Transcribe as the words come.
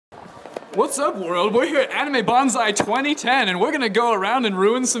What's up, world? We're here at Anime Banzai 2010, and we're gonna go around and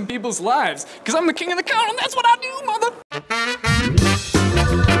ruin some people's lives. Cause I'm the king of the con, and that's what I do, mother.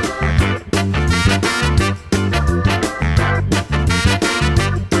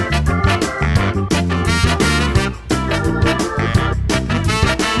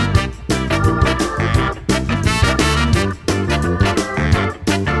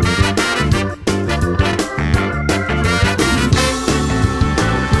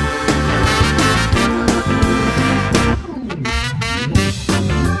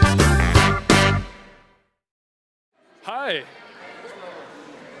 Hi.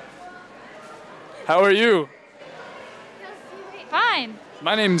 How are you? Fine.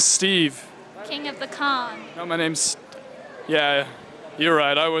 My name's Steve. King of the con. No, my name's... Yeah, you're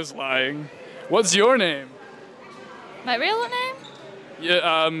right, I was lying. What's your name? My real name?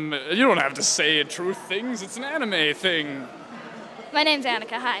 Yeah, you don't have to say truth things, it's an anime thing. My name's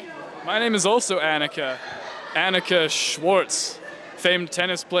Annika, hi. My name is also Annika. Annika Schwartz, famed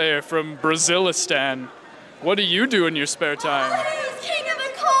tennis player from Brazilistan. What do you do in your spare time? Everybody's king of the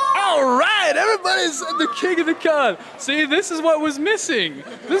con! All right, everybody's the king of the con. See, this is what was missing.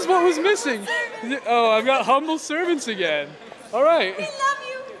 This is what was missing. Oh, I've got humble servants again. All right. We love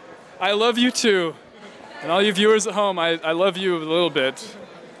you. I love you too. And all you viewers at home, I love you a little bit.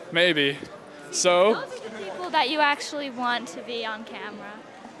 Maybe. So, Those are the people that you actually want to be on camera.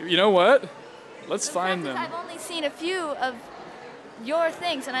 you know what? Let's find them. I've only seen a few of your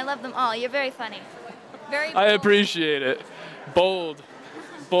things, and I love them all. You're very funny. Very I bold. appreciate it. Bold.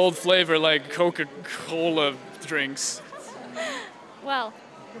 Bold flavor like Coca-Cola drinks. Well,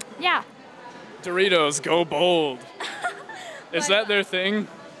 yeah. Doritos, go bold. Is that their thing?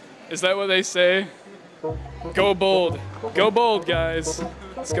 Is that what they say? Go bold. Go bold, guys.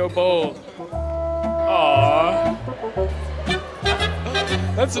 Let's go bold. Aww.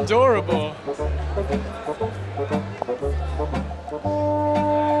 That's adorable.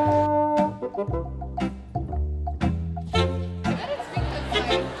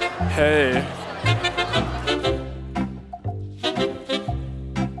 Hey.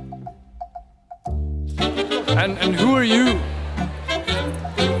 And who are you?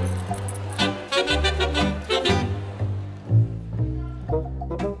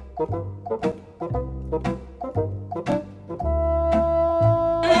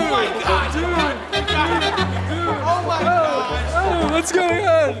 Oh, what's going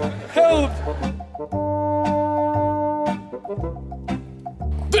on? Help!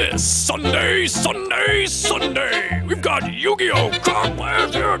 This Sunday, we've got Yu-Gi-Oh! Card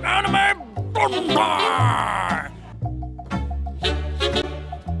players here at Anime Banzai!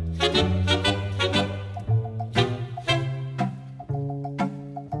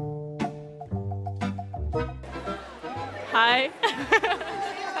 Hi.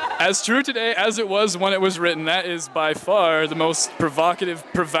 As true today as it was when it was written, that is by far the most provocative,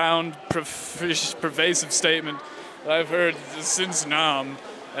 profound, pervasive statement that I've heard since Nam,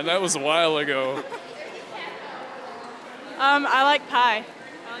 and that was a while ago. I like pie.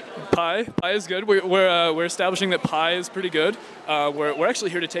 Pie is good. We're establishing that pie is pretty good. We're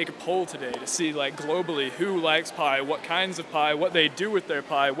actually here to take a poll today to see, like, globally who likes pie, what kinds of pie, what they do with their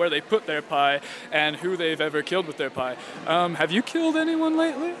pie, where they put their pie, and who they've ever killed with their pie. Have you killed anyone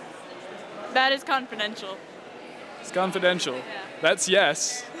lately? That is confidential. It's confidential. Yeah. That's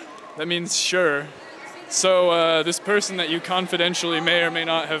yes. That means sure. So this person that you confidentially may or may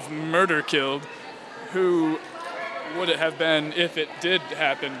not have murder killed, who would it have been if it did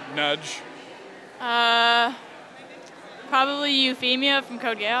happen? Nudge. Probably Euphemia from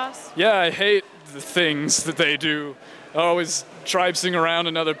Code Geass. Yeah, I hate the things that they do. Always tribesing around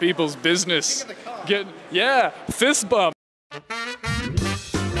in other people's business. Fist bump.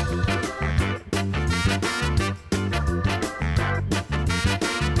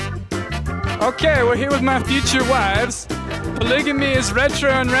 Okay, we're here with my future wives. Polygamy is retro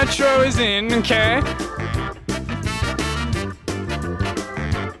and retro is in, okay?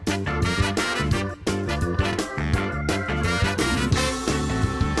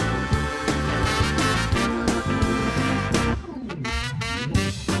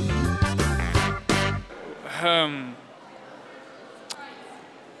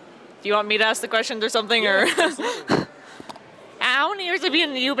 Do you want me to ask the questions or something, or? How many years have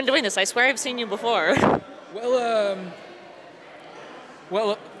you been doing this? I swear I've seen you before.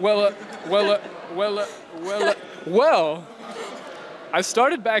 Well, I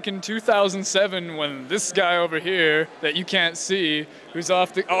started back in 2007 when this guy over here that you can't see, who's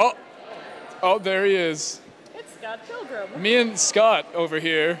off the, oh, there he is. It's Scott Pilgrim. Me and Scott over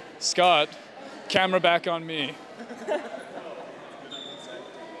here, Scott, camera back on me.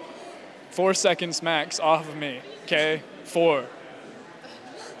 4 seconds max off of me, okay? 4.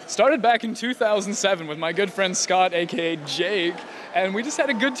 Started back in 2007 with my good friend Scott, aka Jake, and we just had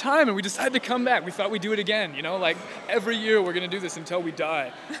a good time and we decided to come back. We thought we'd do it again, you know, like every year we're gonna do this until we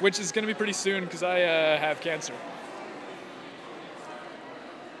die, which is gonna be pretty soon because I have cancer.